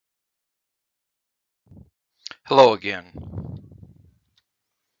Hello again.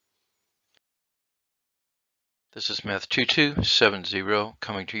 This is Math 2270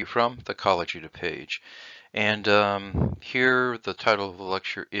 coming to you from the College Uta page. And here the title of the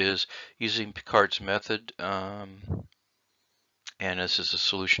lecture is Using Picard's Method, and this is a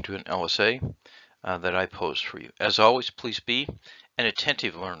solution to an LSA that I posed for you. As always, please be an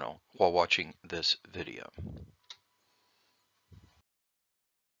attentive learner while watching this video.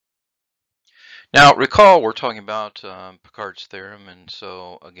 Now, recall we're talking about Picard's theorem, and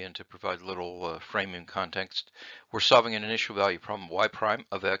so again, to provide a little framing context, we're solving an initial value problem. Y prime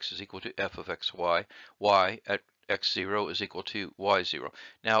of x is equal to f of xy. Y at x0 is equal to y0.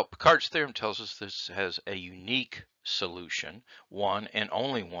 Now, Picard's theorem tells us this has a unique solution, one and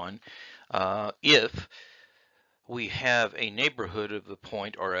only one, if we have a neighborhood of the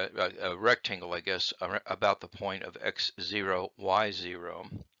point, or a rectangle, I guess, about the point of x0,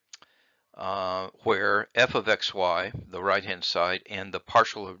 y0. Where f of xy, the right-hand side, and the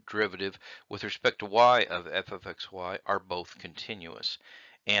partial derivative with respect to y of f of xy are both continuous.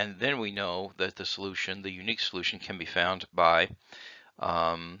 And then we know that the solution, the unique solution, can be found by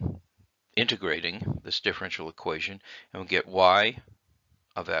integrating this differential equation, and we get y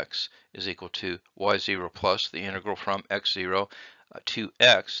of x is equal to y0 plus the integral from x0 to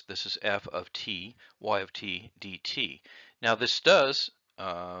x. This is f of t, y of t dt. Now this does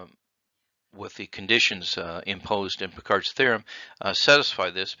with the conditions imposed in Picard's theorem, satisfy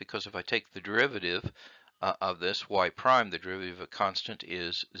this, because if I take the derivative of this, y prime, the derivative of a constant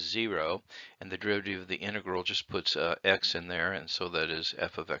is 0, and the derivative of the integral just puts x in there, and so that is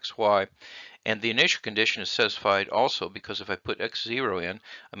f of xy. And the initial condition is satisfied also because if I put x0 in,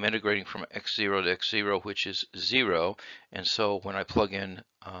 I'm integrating from x0 to x0, which is 0, and so when I plug in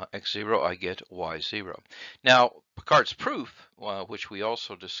x0, I get y0. Now, Picard's proof, which we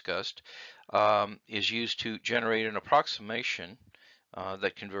also discussed, is used to generate an approximation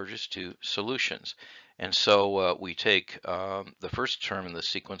that converges to solutions. And so we take the first term in the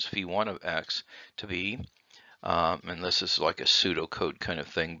sequence, phi1 of x, to be, and this is like a pseudocode kind of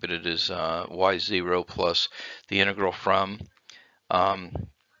thing, but it is y0 plus the integral from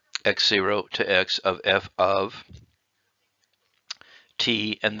x0 to x of f of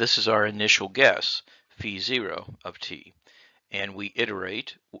t, and this is our initial guess, phi0 of t. And we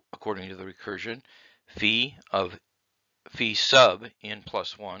iterate, according to the recursion, phi sub n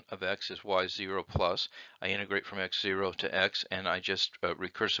plus 1 of x is y0 plus. I integrate from x0 to x, and I just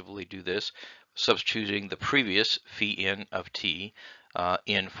recursively do this, substituting the previous phi n of t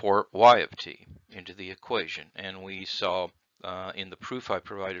in for y of t into the equation. And we saw in the proof I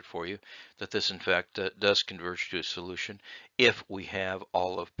provided for you that this in fact does converge to a solution if we have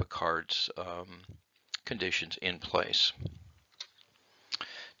all of Picard's conditions in place.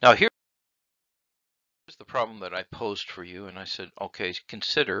 Now here's the problem that I posed for you, and I said, okay,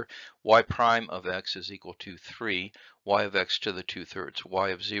 consider y prime of x is equal to 3, y of x to the 2/3, y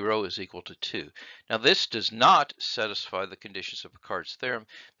of 0 is equal to 2. Now this does not satisfy the conditions of Picard's theorem,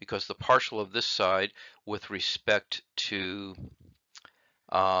 because the partial of this side with respect to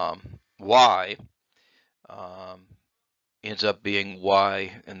y ends up being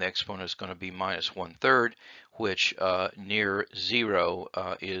y, and the exponent is going to be minus 1/3, which near 0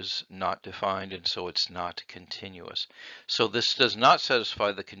 is not defined, and so it's not continuous. So this does not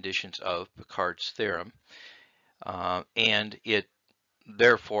satisfy the conditions of Picard's theorem, and it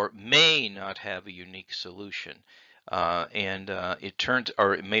therefore may not have a unique solution.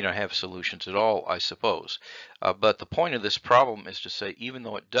 It may not have solutions at all, I suppose. But the point of this problem is to say, even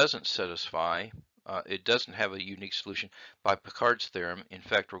though it doesn't satisfy, it doesn't have a unique solution by Picard's theorem. In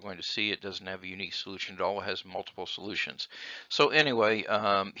fact, we're going to see it doesn't have a unique solution at all. It has multiple solutions. So anyway,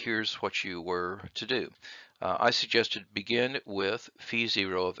 here's what you were to do. I suggested begin with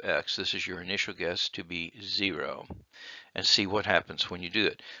phi0 of x. This is your initial guess to be 0, and see what happens when you do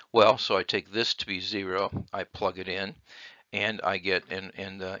it. Well, so I take this to be 0, I plug it in, and I get, and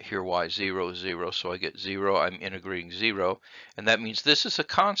here y0 is 0, so I get 0, I'm integrating 0, and that means this is a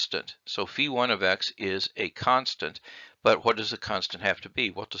constant. So phi1 of x is a constant, but what does a constant have to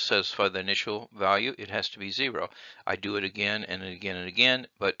be? Well, to satisfy the initial value, it has to be 0. I do it again and again and again,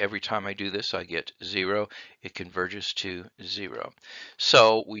 but every time I do this, I get 0. It converges to 0.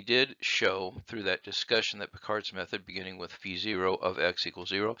 So we did show through that discussion that Picard's method, beginning with phi0 of x equals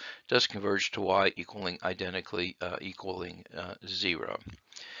 0, does converge to y equaling identically equaling 0.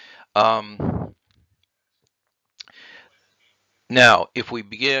 Now, if we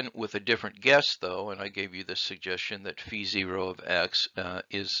begin with a different guess, though, and I gave you this suggestion that phi0 of x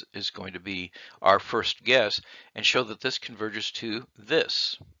is going to be our first guess, and show that this converges to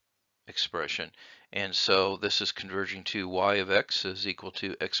this expression, And so this is converging to y of x is equal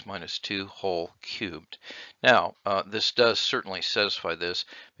to x minus 2 whole cubed. Now, this does certainly satisfy this,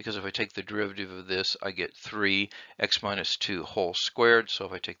 because if I take the derivative of this, I get 3 x minus 2 whole squared. So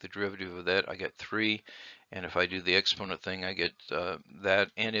if I take the derivative of that, I get 3. And if I do the exponent thing, I get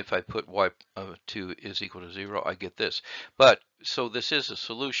that. And if I put y2 is equal to 0, I get this. But so this is a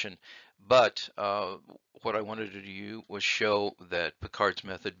solution. But what I wanted to do was show that Picard's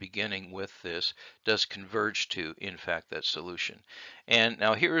method, beginning with this, does converge to, in fact, that solution. And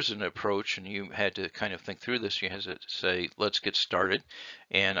now here's an approach, and you had to kind of think through this. You had to say, let's get started.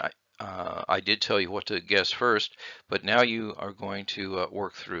 And I did tell you what to guess first, but now you are going to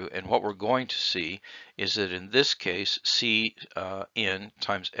work through. And what we're going to see is that in this case, c n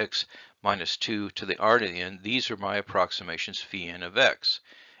times x minus 2 to the r to the n, these are my approximations phi n of x.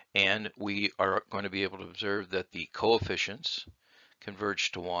 And we are going to be able to observe that the coefficients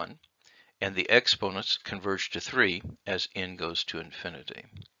converge to 1 and the exponents converge to 3 as n goes to infinity.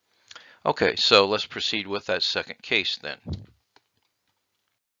 Okay, so let's proceed with that second case then.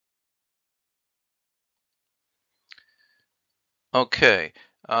 Okay,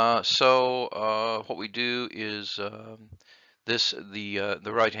 what we do is the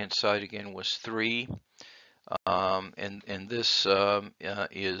right-hand side again was 3, and this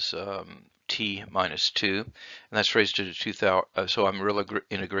is t minus 2, and that's raised to the 2,000. So I'm really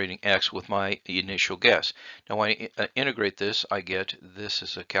integrating x with my initial guess. Now when I integrate this, I get this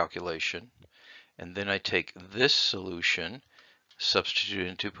as a calculation, and then I take this solution, substitute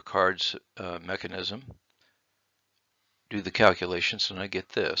into Picard's mechanism, do the calculations, and I get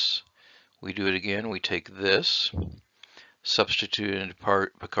this. We do it again, we take this, substitute it into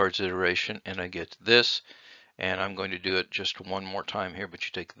Picard's iteration, and I get this. And I'm going to do it just one more time here, but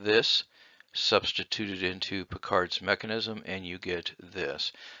you take this, substitute it into Picard's mechanism, and you get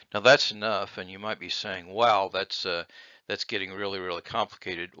this. Now that's enough, and you might be saying, wow, that's getting really, really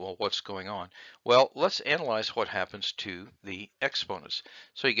complicated. Well, what's going on? Well, let's analyze what happens to the exponents.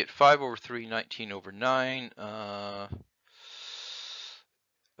 So you get 5 over 3, 19 over 9,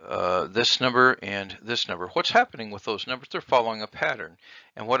 this number and this number. What's happening with those numbers? They're following a pattern.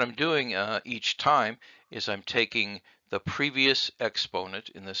 And what I'm doing each time is I'm taking the previous exponent.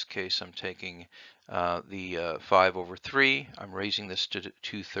 In this case, I'm taking the 5 over 3. I'm raising this to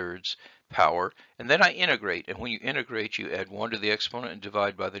 2/3 power. And then I integrate. And when you integrate, you add 1 to the exponent and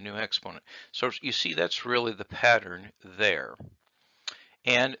divide by the new exponent. So you see that's really the pattern there.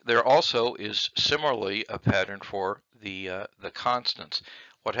 And there also is similarly a pattern for the constants.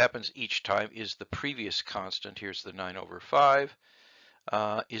 What happens each time is the previous constant, here's the 9 over 5,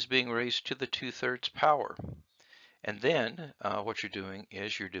 is being raised to the 2/3 power. And then what you're doing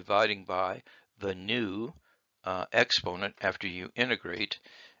is you're dividing by the new exponent after you integrate,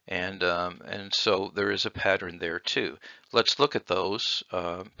 and so there is a pattern there too. Let's look at those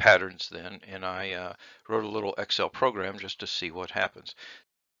patterns then, and I wrote a little Excel program just to see what happens.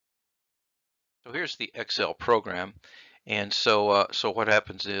 So here's the Excel program. And so what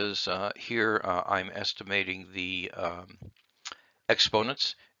happens is here I'm estimating the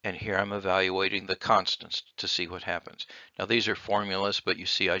exponents, and here I'm evaluating the constants to see what happens. Now these are formulas, but you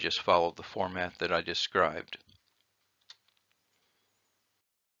see I just followed the format that I described.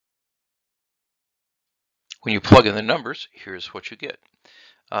 When you plug in the numbers, here's what you get.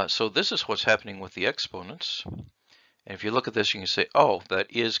 So this is what's happening with the exponents. And if you look at this, you can say, oh, that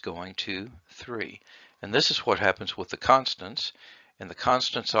is going to 3. And this is what happens with the constants. And the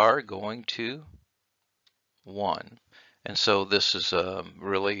constants are going to 1. And so this is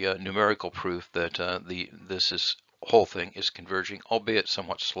really a numerical proof that this whole thing is converging, albeit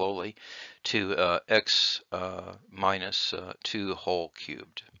somewhat slowly, to x minus 2 whole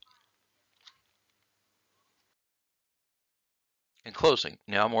cubed. In closing,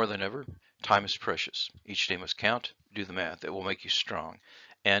 now more than ever, time is precious. Each day must count. Do the math. It will make you strong.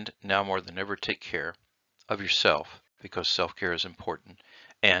 And now more than ever, take care of yourself, because self-care is important.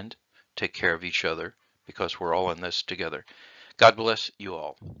 And take care of each other, because we're all in this together. God bless you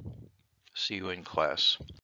all. See you in class.